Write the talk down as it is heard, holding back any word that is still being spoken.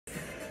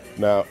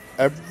Now,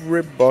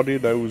 everybody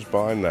knows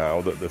by now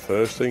that the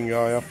first thing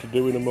I have to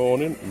do in the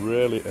morning,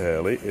 really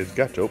early, is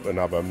get up and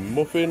have a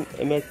muffin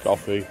and a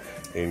coffee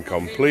in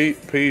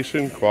complete peace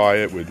and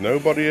quiet with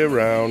nobody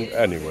around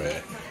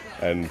anywhere.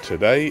 And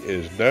today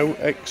is no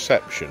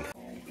exception.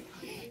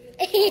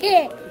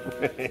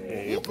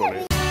 You're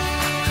funny.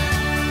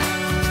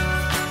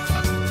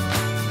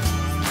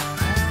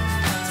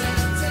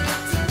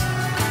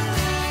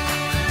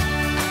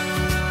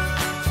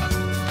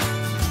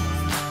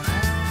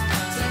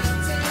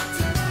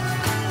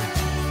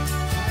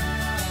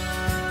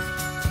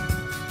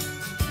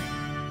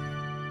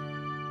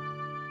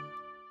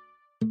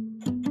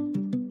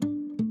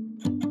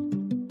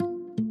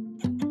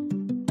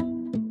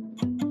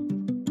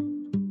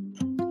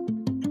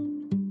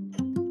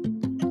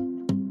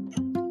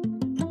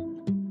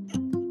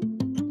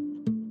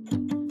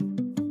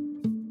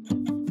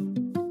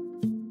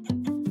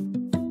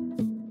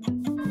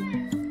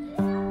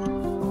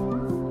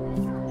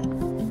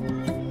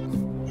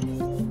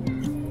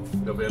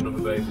 There'll be another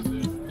baby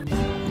soon.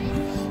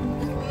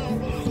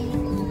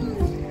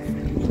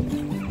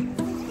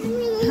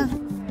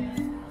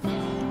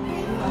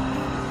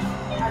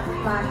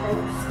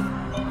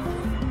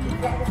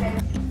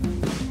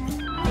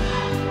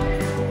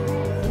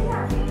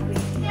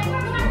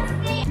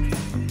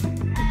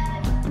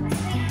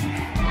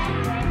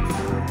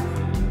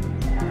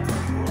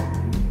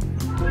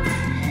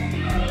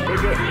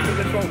 Look at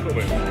this one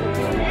coming.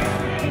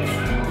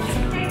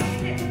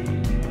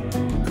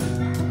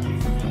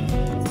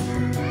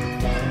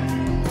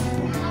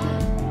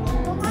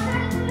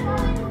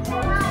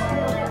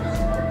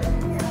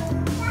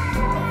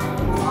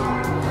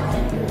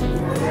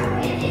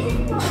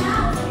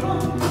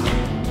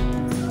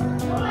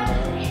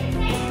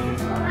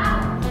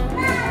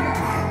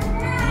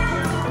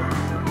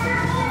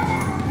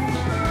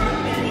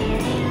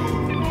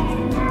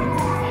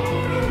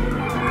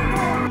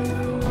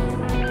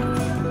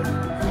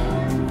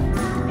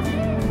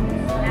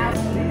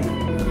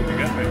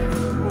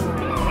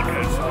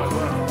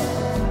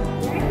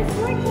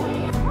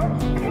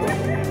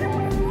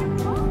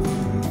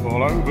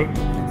 All over.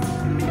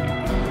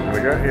 There we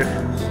go, yeah.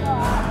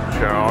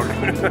 Shark.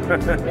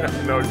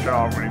 No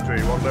shark when you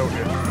see one, don't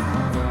you?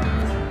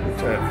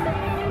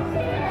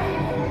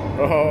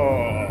 Oh,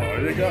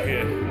 you got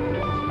you.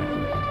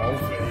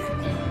 Alfie.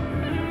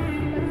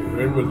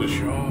 We're in with the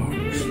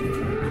sharks. He's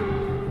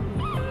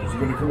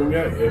going to come and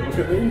get you. Look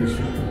at these.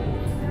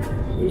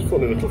 These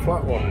funny little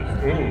flat ones.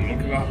 Look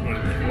at that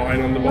one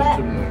lying on the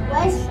bottom there.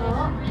 Where's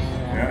shark?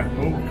 Yeah,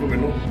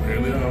 coming up,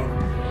 really are.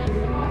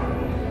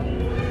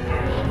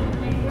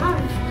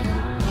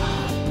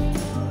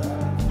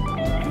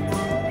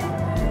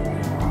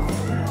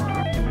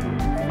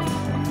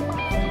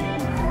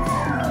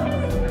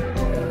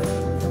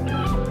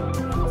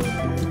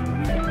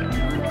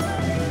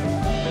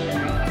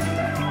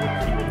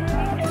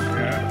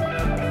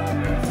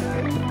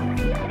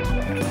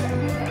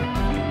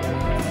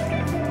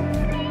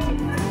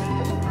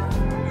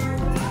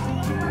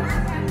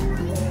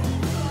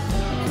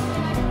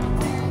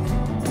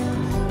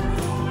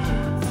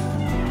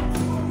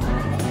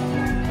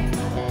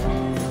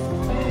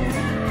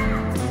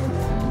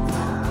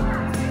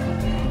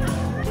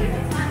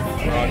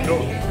 Right, go.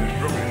 It's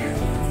rubbish.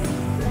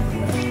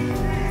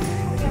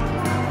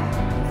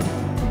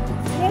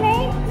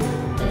 Really?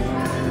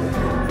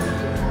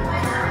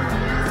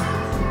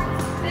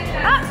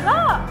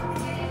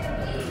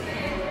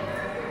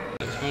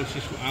 Let's go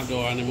see some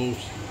outdoor animals.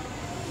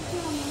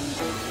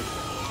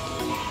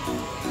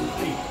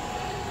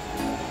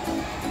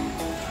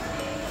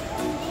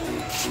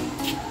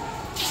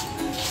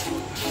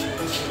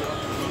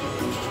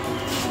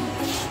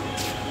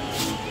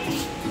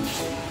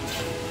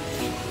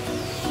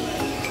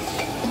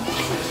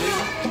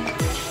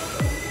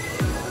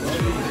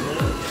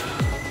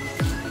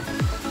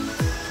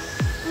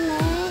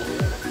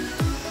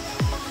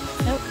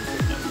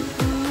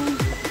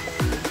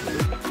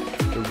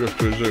 Just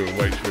to a zoo and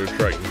wait for a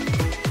train.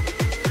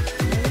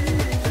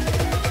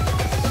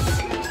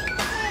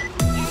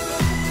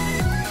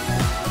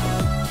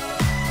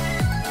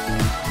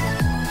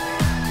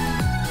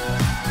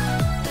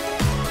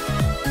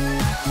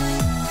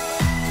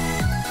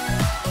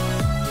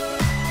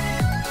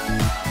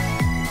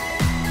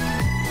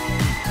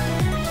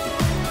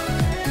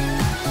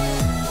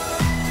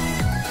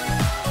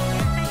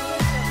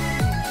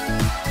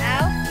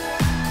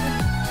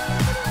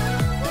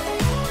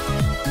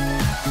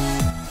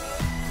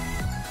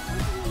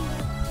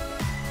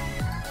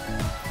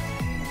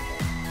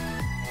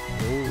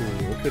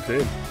 Look at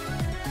him.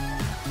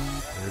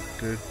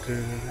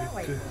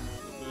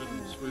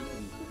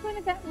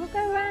 We'll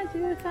go around to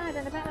the other side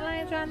and about the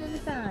lions around the other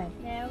side.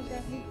 Yeah, we'll go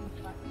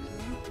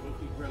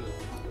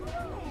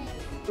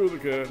through the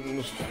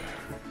curtains.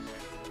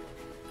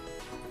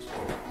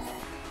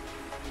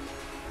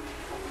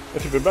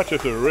 It would be better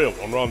if they were a real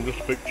one rather than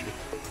just a picture.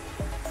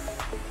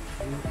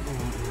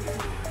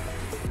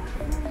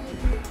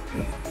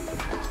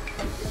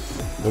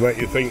 They make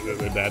you think that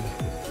they're dead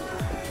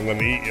and then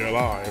they eat you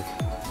alive.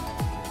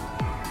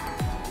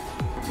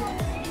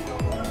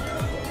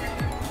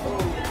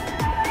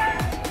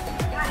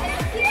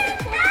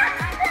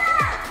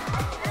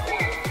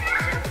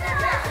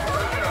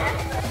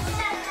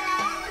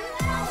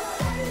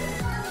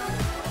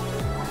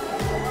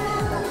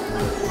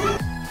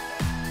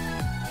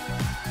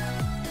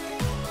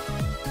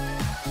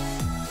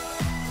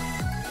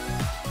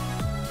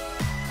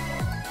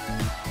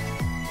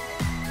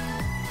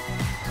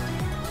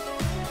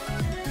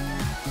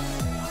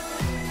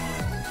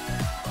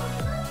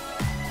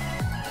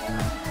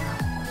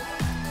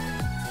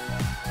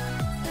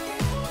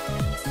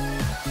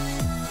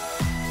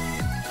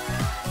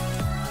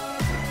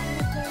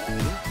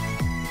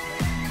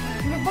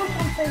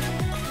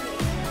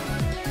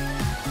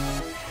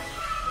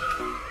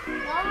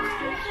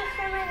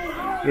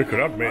 You could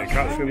have made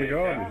cats in the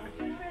garden.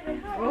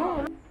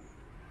 Oh.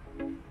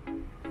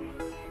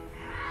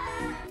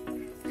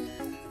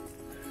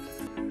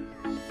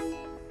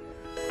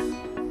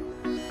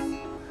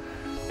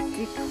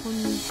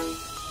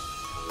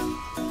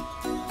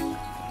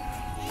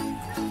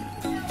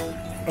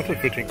 That's a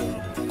fitting.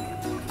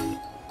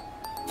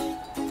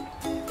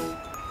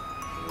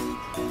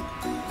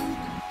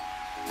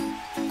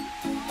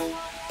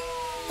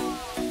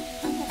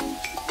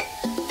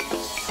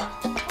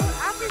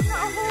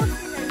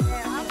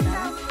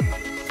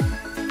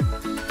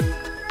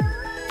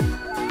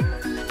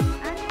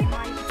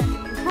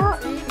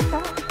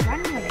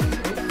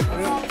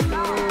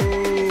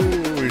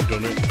 We've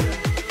done it.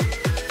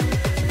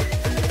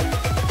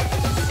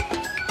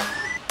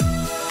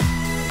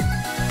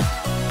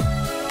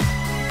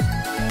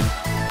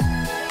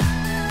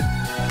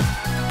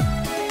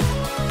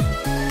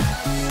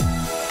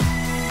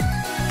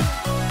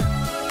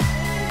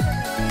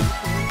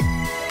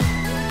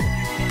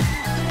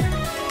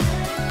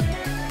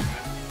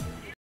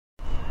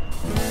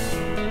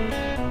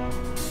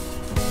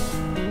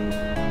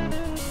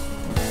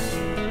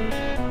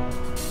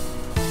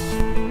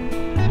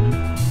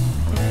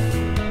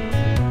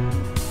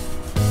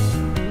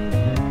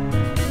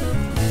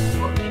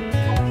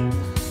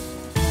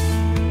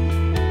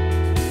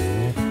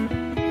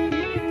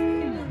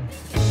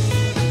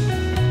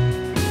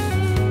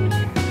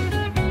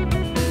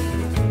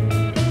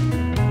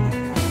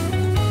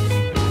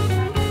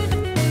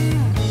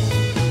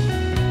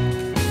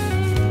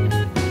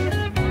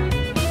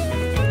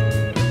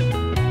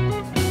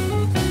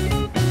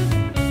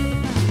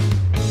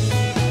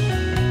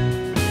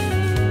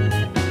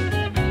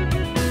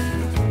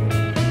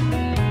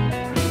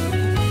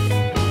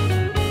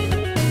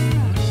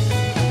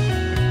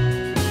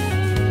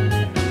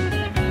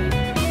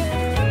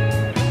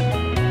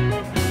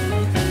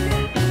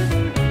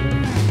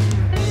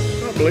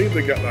 I believe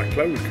they get that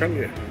close, can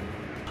you?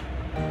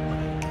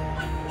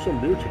 Some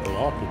beautiful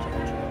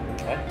architecture.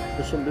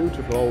 There's some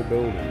beautiful old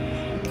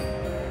buildings.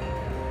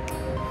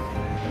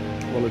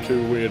 One or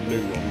two weird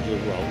new ones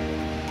as well.